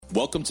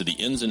Welcome to the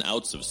Ins and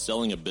Outs of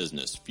Selling a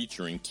Business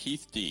featuring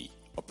Keith D.,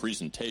 a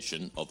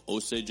presentation of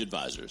Osage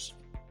Advisors.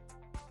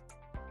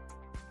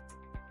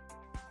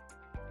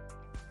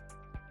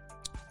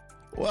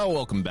 Well,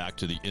 welcome back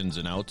to the Ins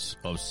and Outs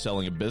of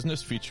Selling a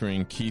Business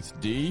featuring Keith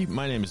D.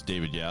 My name is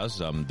David Yaz.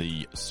 I'm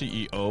the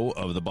CEO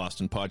of the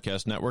Boston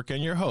Podcast Network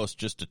and your host,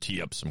 just to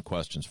tee up some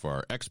questions for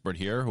our expert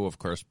here, who, of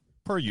course,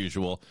 per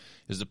usual,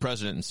 is the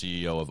president and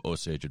CEO of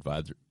Osage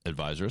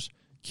Advisors,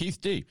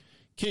 Keith D.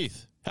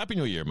 Keith, Happy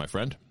New Year, my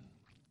friend.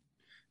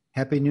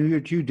 Happy New Year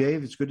to you,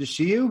 Dave. It's good to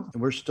see you.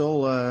 We're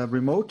still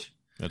remote.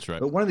 That's right.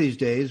 But one of these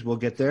days, we'll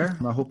get there.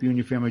 I hope you and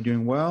your family are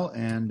doing well,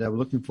 and we're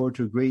looking forward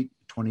to a great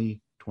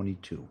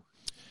 2022.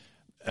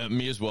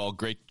 Me as well.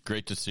 Great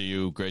to see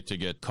you. Great to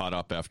get caught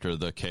up after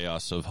the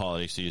chaos of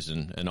holiday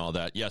season and all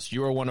that. Yes,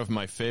 you are one of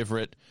my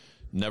favorite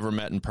never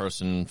met in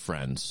person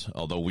friends,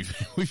 although we've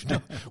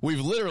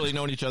literally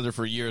known each other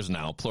for years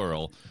now,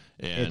 plural.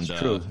 And, it's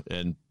true.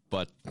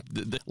 But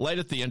the light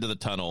at the end of the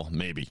tunnel,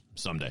 maybe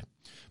someday.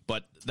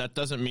 But that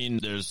doesn't mean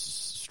there's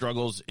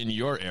struggles in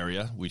your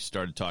area. We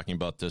started talking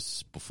about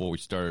this before we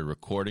started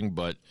recording,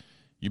 but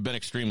you've been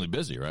extremely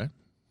busy, right?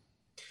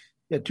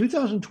 Yeah,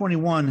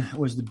 2021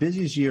 was the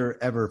busiest year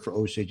ever for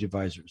Osage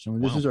Advisors. I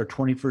mean, this is our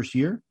 21st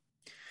year,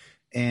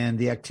 and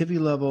the activity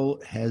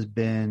level has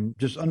been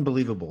just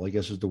unbelievable, I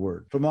guess is the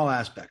word, from all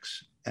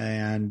aspects.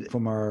 And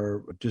from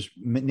our just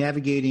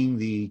navigating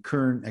the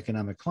current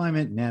economic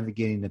climate,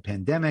 navigating the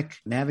pandemic,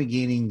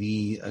 navigating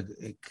the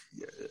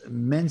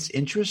immense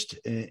interest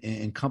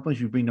in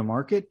companies we bring to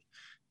market,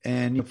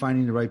 and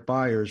finding the right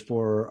buyers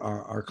for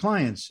our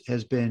clients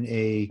has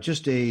been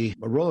just a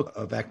roller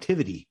of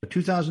activity.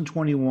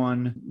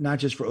 2021, not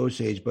just for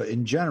Osage, but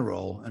in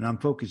general, and I'm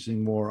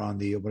focusing more on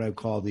what I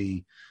call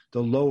the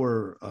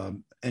lower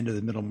end of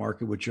the middle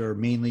market, which are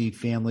mainly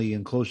family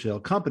and closely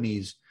held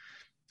companies.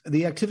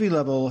 The activity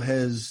level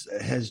has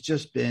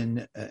just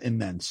been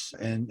immense.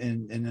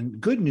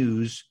 And good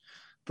news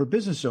for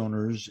business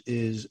owners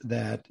is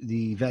that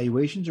the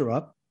valuations are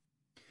up,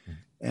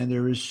 and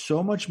there is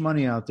so much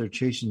money out there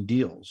chasing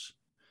deals,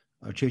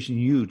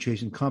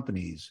 chasing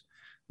companies,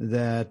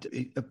 that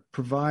it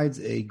provides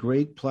a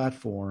great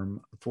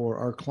platform for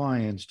our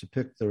clients to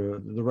pick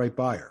the right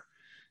buyer.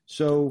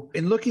 So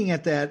in looking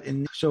at that,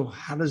 and so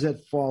how does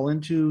that fall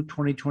into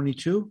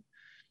 2022?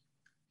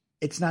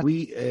 It's not,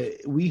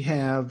 we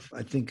have,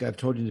 I think I've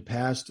told you in the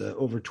past,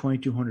 over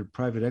 2,200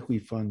 private equity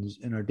funds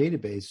in our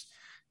database.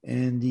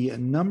 And the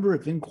number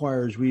of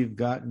inquiries we've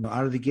gotten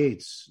out of the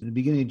gates in the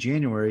beginning of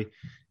January,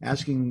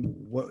 asking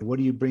what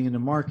do you bring in the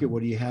market?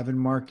 What do you have in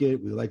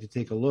market? We'd like to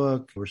take a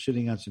look. We're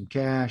sitting on some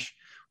cash.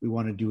 We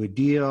want to do a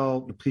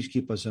deal. Please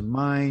keep us in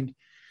mind.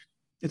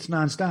 It's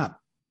nonstop,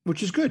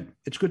 which is good.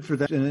 It's good for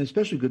that, and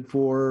especially good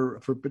for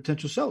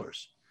potential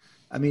sellers.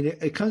 I mean,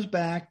 it comes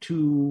back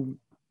to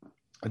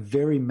a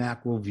very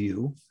macro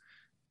view,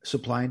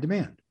 supply and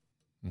demand.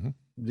 Mm-hmm.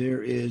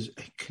 There is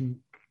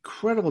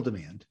incredible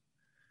demand,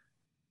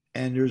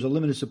 and there's a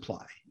limited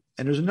supply.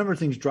 And there's a number of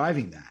things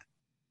driving that.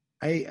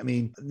 I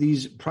mean,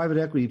 these private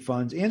equity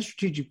funds and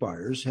strategic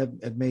buyers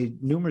have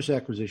made numerous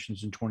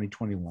acquisitions in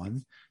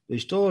 2021. They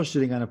still are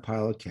sitting on a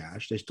pile of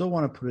cash. They still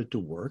want to put it to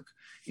work.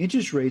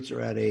 Interest rates are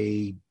at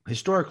a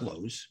historic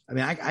lows. I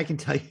mean, I can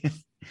tell you, I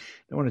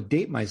don't want to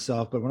date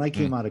myself, but when I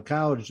came out of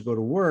college to go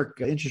to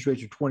work, interest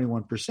rates are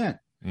 21%.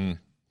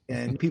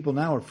 And people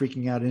now are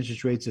freaking out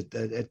interest rates at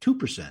 2%,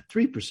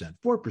 3%,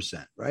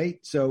 4%, right?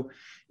 So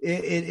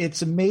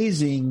it's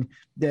amazing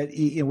that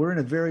we're in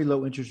a very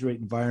low interest rate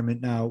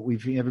environment now.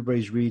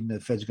 Everybody's reading the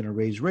Fed's going to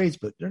raise rates,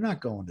 but they're not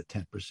going to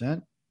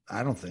 10%.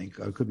 I don't think.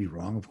 I could be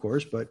wrong, of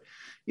course, but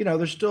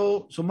there's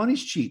still, so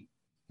money's cheap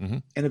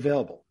and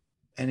available.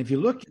 And if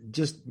you look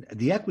just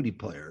the equity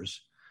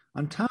players,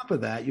 on top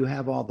of that, you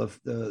have all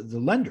the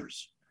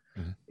lenders.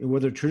 Mm-hmm.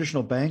 Whether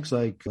traditional banks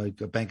like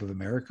a Bank of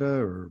America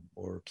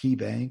or Key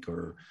Bank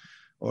or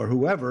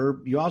whoever,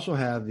 you also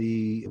have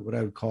what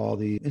I would call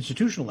the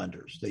institutional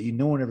lenders that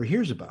no one ever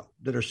hears about,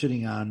 that are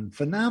sitting on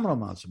phenomenal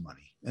amounts of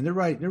money, and they're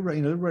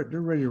ready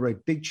to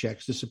write big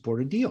checks to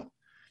support a deal,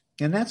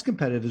 and that's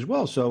competitive as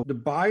well. So the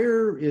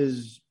buyer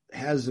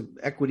has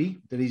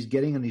equity that he's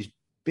getting in these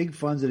big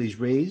funds that he's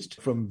raised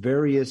from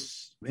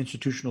various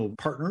institutional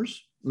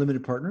partners,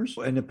 limited partners,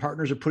 and the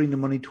partners are putting the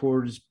money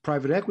towards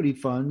private equity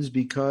funds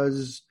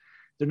because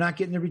they're not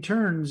getting the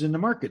returns in the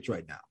markets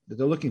right now that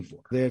they're looking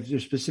for. They have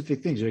their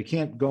specific things. They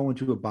can't go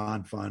into a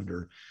bond fund,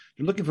 or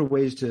they're looking for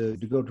ways to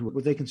go to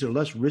what they consider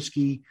less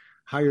risky,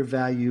 higher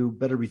value,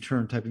 better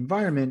return type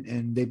environment.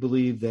 And they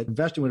believe that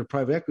investing with a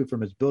private equity firm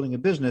that's building a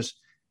business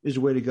is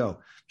the way to go.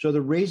 So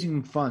they're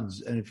raising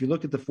funds. And if you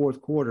look at the fourth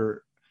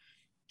quarter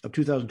of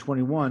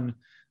 2021,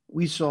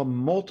 we saw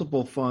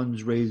multiple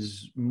funds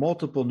raise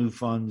multiple new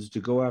funds to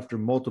go after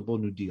multiple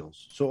new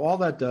deals. So all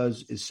that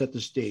does is set the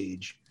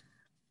stage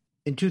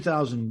in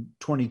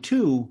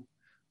 2022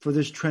 for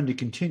this trend to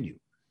continue.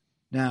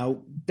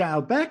 Now,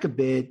 dial back a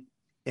bit,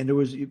 and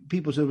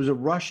people said there was a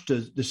rush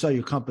to sell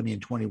your company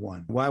in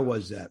 21. Why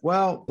was that?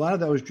 Well, a lot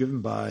of that was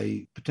driven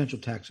by potential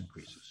tax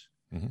increases,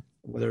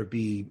 whether it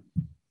be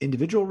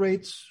individual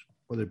rates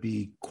whether it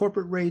be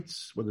corporate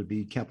rates, whether it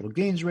be capital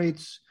gains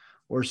rates,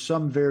 or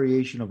some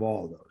variation of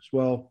all of those.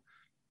 Well,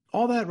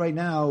 all that right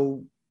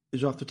now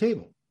is off the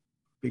table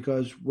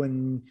because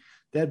when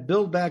that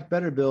Build Back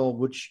Better bill,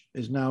 which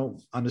is now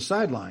on the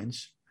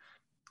sidelines,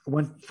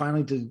 went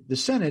finally to the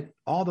Senate,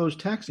 all those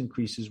tax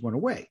increases went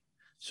away.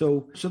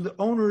 So the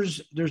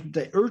owners, there's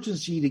the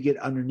urgency to get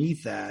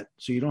underneath that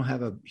so you don't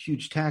have a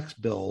huge tax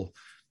bill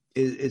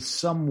is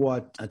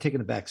somewhat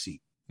taking a back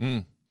seat.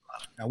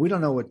 Now, we don't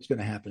know what's going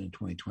to happen in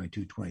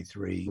 2022,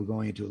 23. We're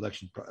going into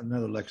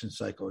another election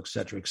cycle, et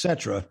cetera, et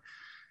cetera.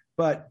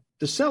 But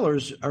the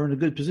sellers are in a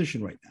good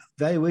position right now.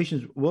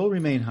 Valuations will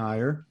remain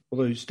higher.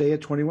 Will they stay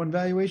at 21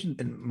 valuations?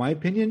 In my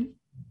opinion,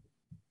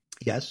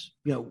 yes.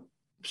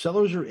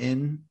 Sellers are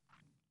in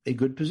a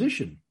good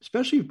position,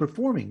 especially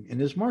performing in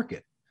this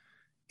market.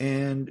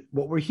 And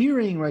what we're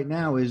hearing right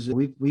now is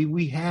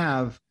we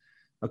have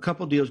a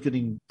couple deals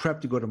getting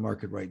prepped to go to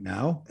market right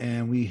now,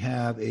 and we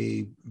have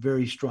a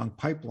very strong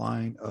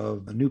pipeline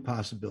of new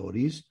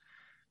possibilities.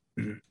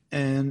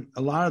 And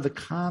a lot of the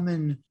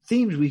common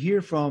themes we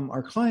hear from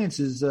our clients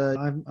is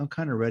I'm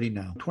kind of ready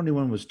now.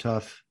 21 was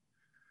tough,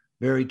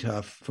 very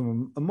tough from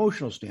an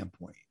emotional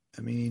standpoint.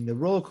 I mean, the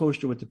roller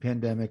coaster with the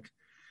pandemic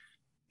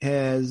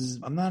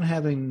I'm not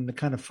having the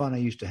kind of fun I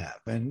used to have.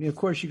 And of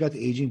course, you got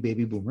the aging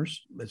baby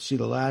boomers. Let's see,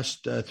 the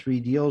last 3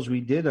 deals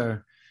we did,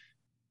 our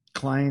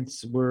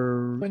clients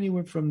were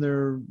anywhere from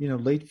their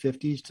late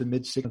 50s to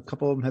mid 60s. A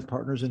couple of them had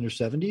partners in their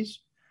 70s.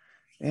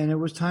 And it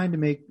was time to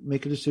make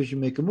a decision,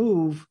 make a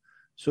move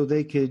so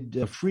they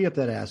could free up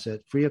that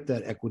asset, free up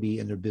that equity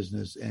in their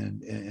business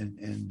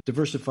and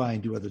diversify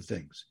and do other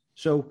things.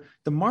 So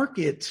the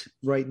market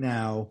right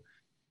now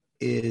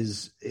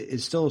is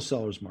still a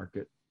seller's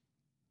market.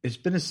 It's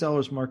been a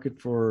seller's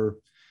market for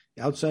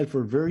a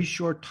very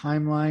short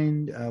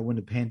timeline. When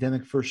the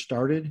pandemic first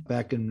started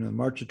back in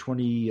March of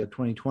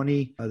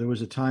 2020, there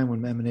was a time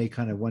when M&A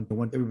kind of went,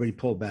 everybody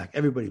pulled back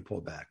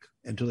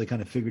until they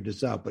kind of figured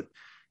this out. But,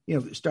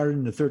 it started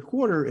in the third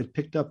quarter, it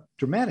picked up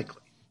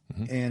dramatically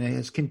and it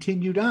has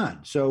continued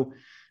on. So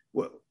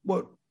what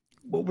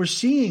we're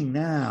seeing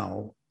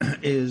now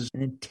is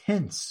an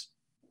intense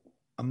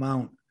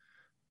amount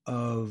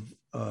of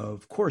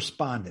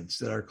correspondence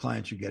that our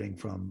clients are getting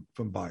from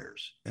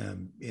buyers.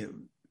 And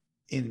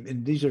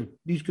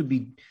these could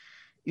be,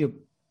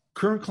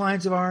 current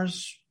clients of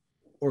ours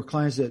or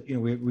clients that,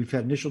 we've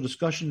had initial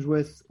discussions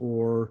with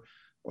or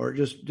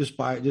just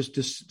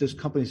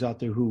companies out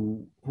there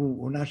who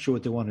are not sure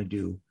what they want to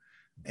do.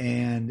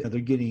 And they're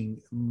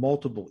getting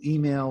multiple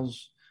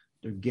emails,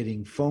 they're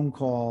getting phone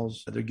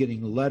calls, they're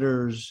getting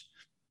letters.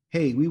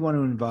 Hey, we'd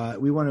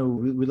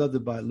love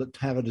to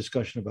have a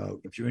discussion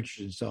about if you're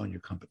interested in selling your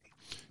company.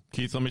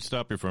 Keith, let me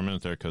stop you for a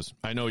minute there because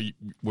I know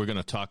we're going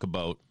to talk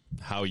about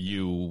how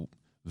you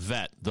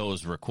vet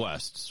those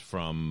requests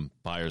from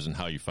buyers and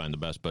how you find the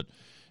best. But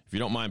if you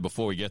don't mind,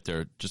 before we get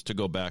there, just to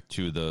go back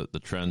to the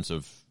trends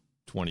of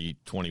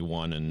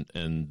 2021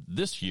 and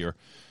this year,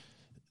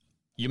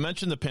 you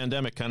mentioned the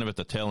pandemic kind of at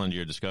the tail end of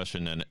your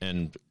discussion,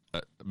 and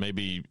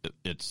maybe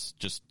it's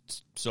just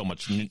so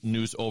much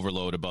news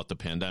overload about the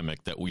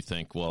pandemic that we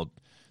think, well,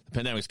 the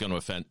pandemic is going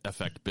to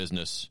affect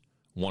business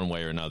one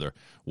way or another.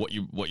 What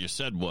you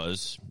said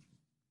was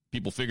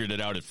people figured it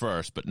out at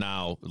first, but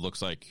now it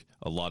looks like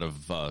a lot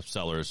of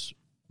sellers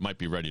might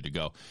be ready to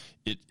go.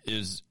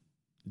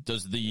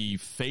 Does the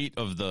fate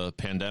of the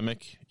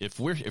pandemic,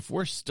 if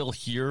we're still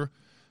here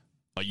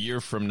a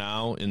year from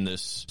now in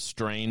this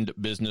strained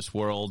business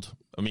world,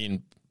 I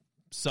mean,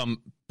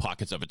 some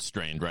pockets of it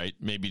strained, right?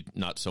 Maybe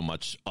not so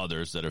much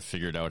others that have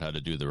figured out how to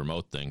do the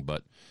remote thing,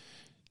 but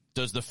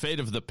does the fate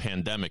of the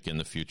pandemic in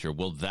the future,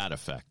 will that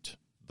affect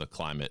the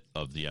climate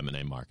of the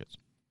M&A markets?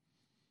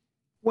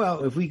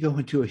 Well, if we go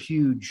into a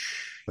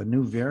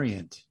new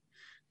variant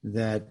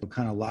that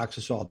kind of locks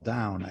us all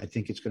down, I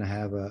think it's going to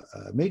have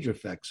a major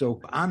effect. So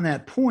on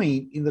that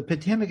point, the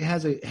pandemic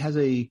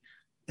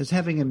is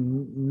having a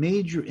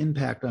major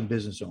impact on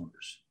business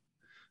owners,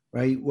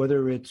 right?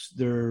 Whether it's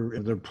their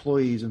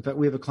employees. In fact,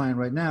 we have a client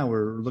right now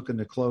we're looking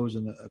to close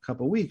in a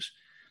couple of weeks.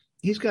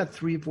 He's got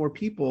 3 or 4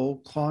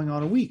 people calling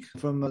on a week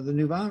from the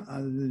new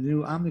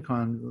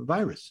Omicron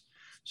virus.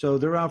 So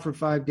they're out for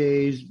 5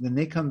 days. Then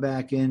they come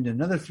back in.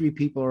 Another 3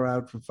 people are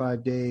out for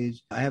 5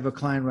 days. I have a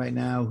client right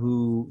now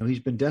who he's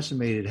been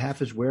decimated. Half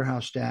his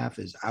warehouse staff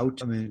is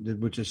out.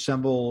 Which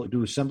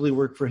do assembly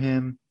work for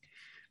him.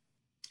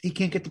 He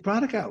can't get the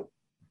product out.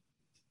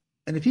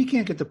 And if he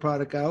can't get the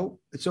product out,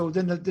 so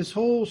then it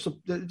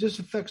just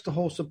affects the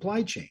whole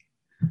supply chain.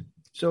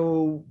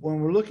 So when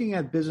we're looking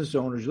at business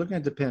owners, looking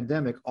at the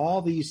pandemic,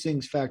 all these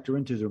things factor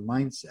into their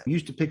mindset.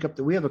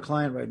 We have a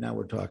client right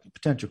now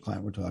potential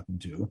client we're talking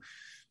to.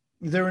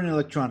 They're in an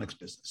electronics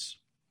business.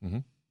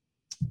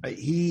 Mm-hmm.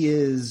 He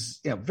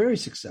is very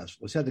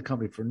successful. He's had the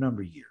company for a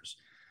number of years.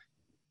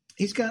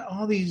 He's got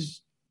all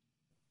these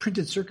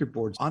printed circuit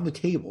boards on the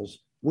tables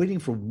waiting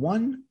for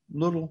one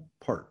little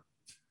part,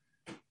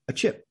 a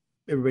chip.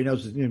 Everybody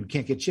knows that you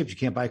can't get chips. You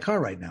can't buy a car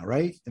right now,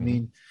 right? I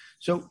mean,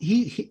 so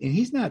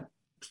he's not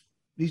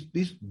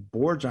these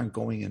boards aren't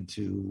going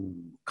into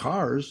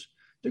cars.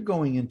 They're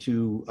going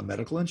into a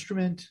medical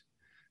instrument.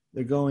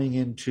 They're going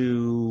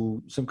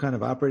into some kind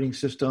of operating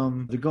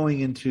system. They're going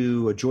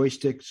into a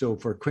joystick. So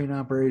for a crane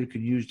operator,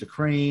 can use the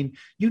crane,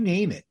 you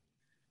name it.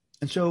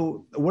 And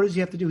so what does he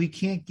have to do? He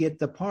can't get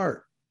the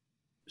part.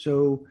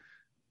 So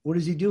what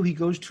does he do? He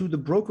goes to the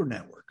broker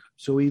network.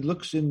 So he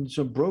looks in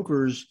some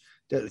brokers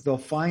that they'll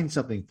find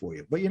something for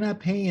you, but you're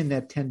not paying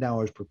that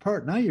 $10 per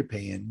part. Now you're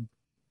paying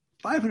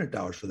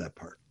 $500 for that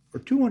part or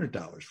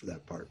 $200 for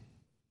that part.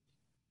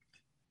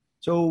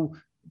 So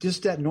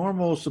just that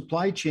normal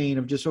supply chain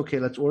of just, okay,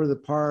 let's order the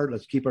part,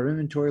 let's keep our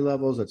inventory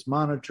levels, let's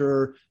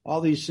monitor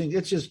all these things.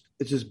 It's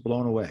just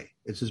blown away.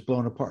 It's just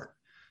blown apart.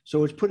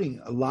 So it's putting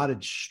a lot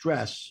of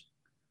stress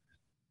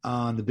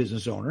on the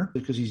business owner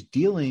because he's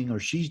dealing or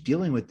she's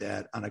dealing with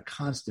that on a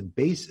constant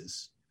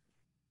basis,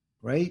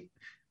 right?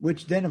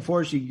 Which then, of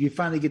course, you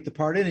finally get the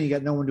part in and you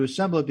got no one to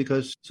assemble it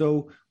because,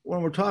 so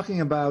when we're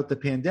talking about the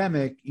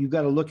pandemic, you've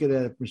got to look at it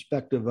at a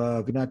perspective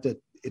of not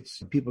that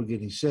it's people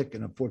getting sick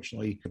and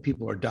unfortunately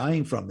people are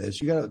dying from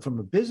this. You got to, from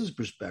a business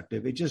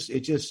perspective, it just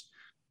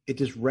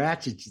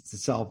ratchets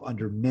itself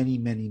under many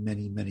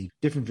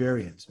different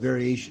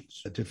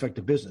variations to affect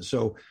the business.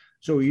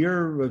 So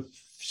you're a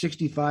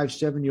 65,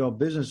 7-year-old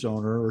business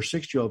owner or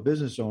 6-year-old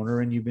business owner,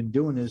 and you've been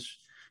doing this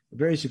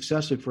very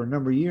successfully for a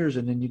number of years,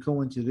 and then you go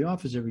into the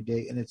office every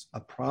day, and it's a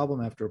problem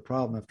after a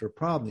problem after a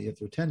problem that you have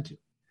to attend to,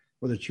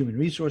 whether it's human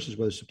resources,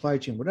 whether it's supply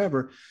chain,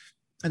 whatever.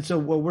 And so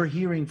what we're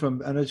hearing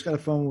from, and I just got a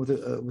phone with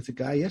a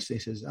guy yesterday,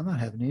 says, I'm not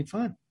having any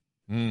fun.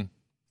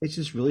 It's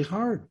just really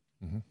hard.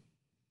 Mm-hmm.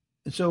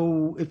 And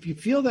so if you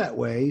feel that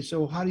way,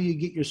 so how do you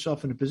get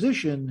yourself in a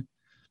position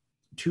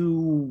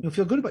to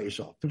feel good about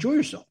yourself, enjoy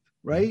yourself,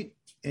 right?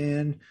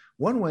 And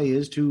one way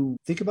is to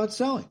think about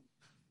selling,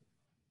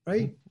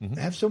 right?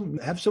 Mm-hmm.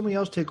 Have somebody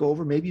else take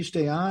over. Maybe you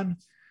stay on.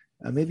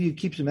 Maybe you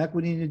keep some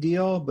equity in the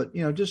deal, but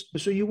just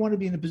so you want to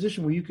be in a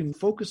position where you can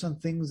focus on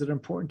things that are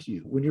important to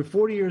you. When you're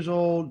 40 years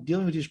old,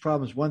 dealing with these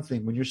problems is one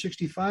thing. When you're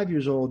 65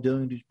 years old,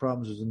 dealing with these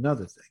problems is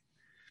another thing.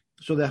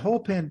 So the whole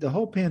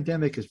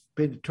pandemic has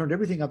turned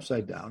everything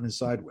upside down and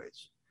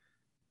sideways.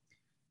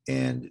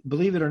 And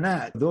believe it or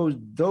not,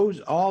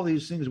 all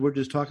these things we're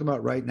just talking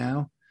about right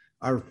now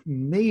are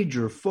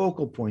major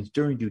focal points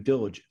during due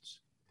diligence.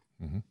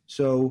 Mm-hmm.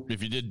 So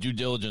if you did due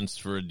diligence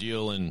for a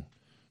deal in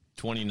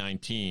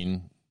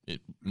 2019, it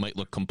might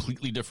look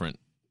completely different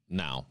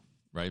now,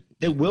 right?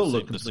 It will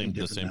look completely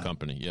different. The same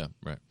company, yeah,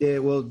 right. Yeah,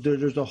 well,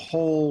 there's a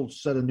whole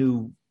set of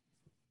new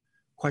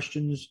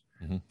questions,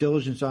 mm-hmm.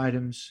 diligence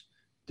items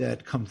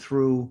that come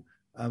through.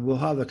 We'll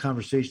have a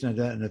conversation on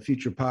that in a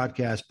future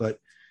podcast, but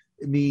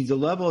I mean, the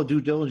level of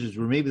due diligence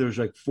where maybe there's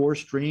like 4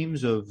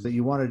 streams of that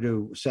you wanted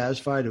to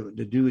satisfy to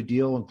do a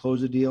deal and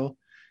close a deal.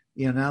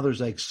 Now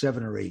there's like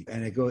 7 or 8,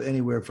 and it goes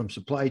anywhere from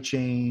supply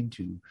chain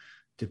to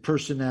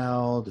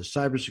personnel, to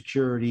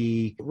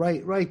cybersecurity,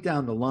 right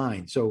down the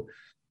line. So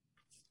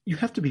you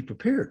have to be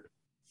prepared,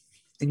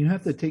 and you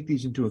have to take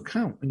these into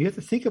account, and you have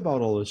to think about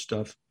all this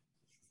stuff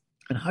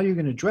and how you're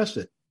going to address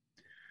it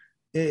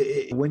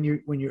when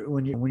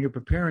you're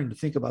preparing to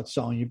think about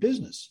selling your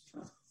business.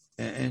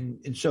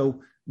 And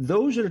so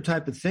those are the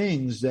type of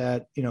things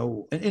that,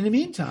 in the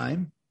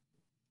meantime,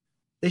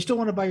 they still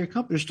want to buy your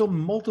company. There's still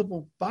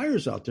multiple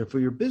buyers out there for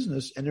your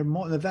business, and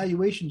the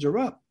valuations are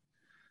up.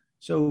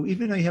 So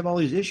even though you have all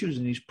these issues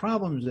and these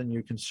problems and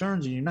your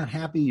concerns and you're not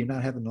happy, you're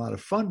not having a lot of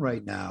fun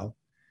right now,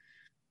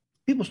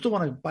 people still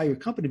want to buy your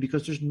company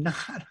because there's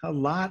not a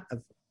lot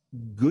of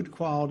good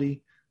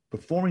quality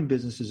performing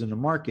businesses in the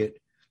market,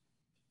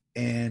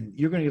 and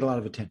you're going to get a lot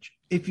of attention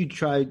if you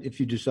decide,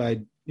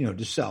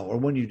 to sell, or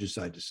when you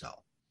decide to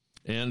sell.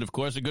 And of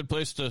course, a good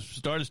place to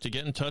start is to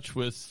get in touch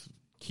with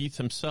Keith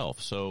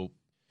himself. So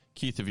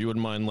Keith, if you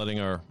wouldn't mind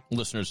letting our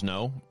listeners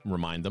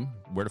remind them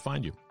where to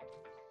find you.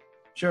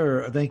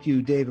 Sure. Thank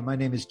you, David. My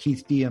name is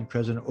Keith D. I'm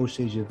president of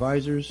Osage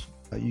Advisors.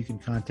 You can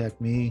contact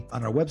me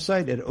on our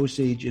website at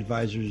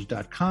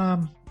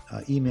osageadvisors.com.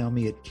 Email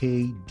me at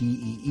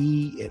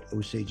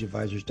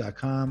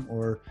kdee@osageadvisors.com,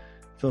 or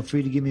feel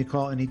free to give me a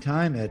call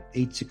anytime at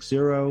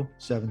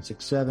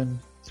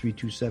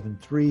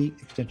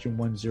 860-767-3273, extension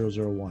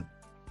 1001.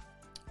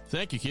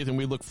 Thank you, Keith, and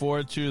we look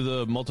forward to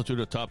the multitude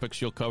of topics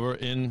you'll cover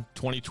in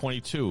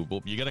 2022.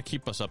 But you got to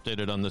keep us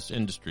updated on this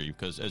industry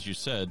because, as you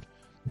said,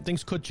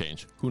 things could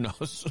change. Who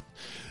knows?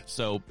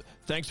 So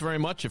thanks very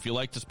much. If you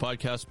like this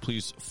podcast,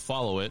 please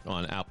follow it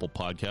on Apple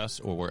Podcasts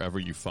or wherever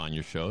you find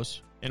your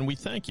shows. And we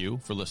thank you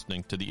for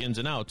listening to the ins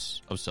and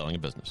outs of selling a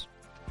business.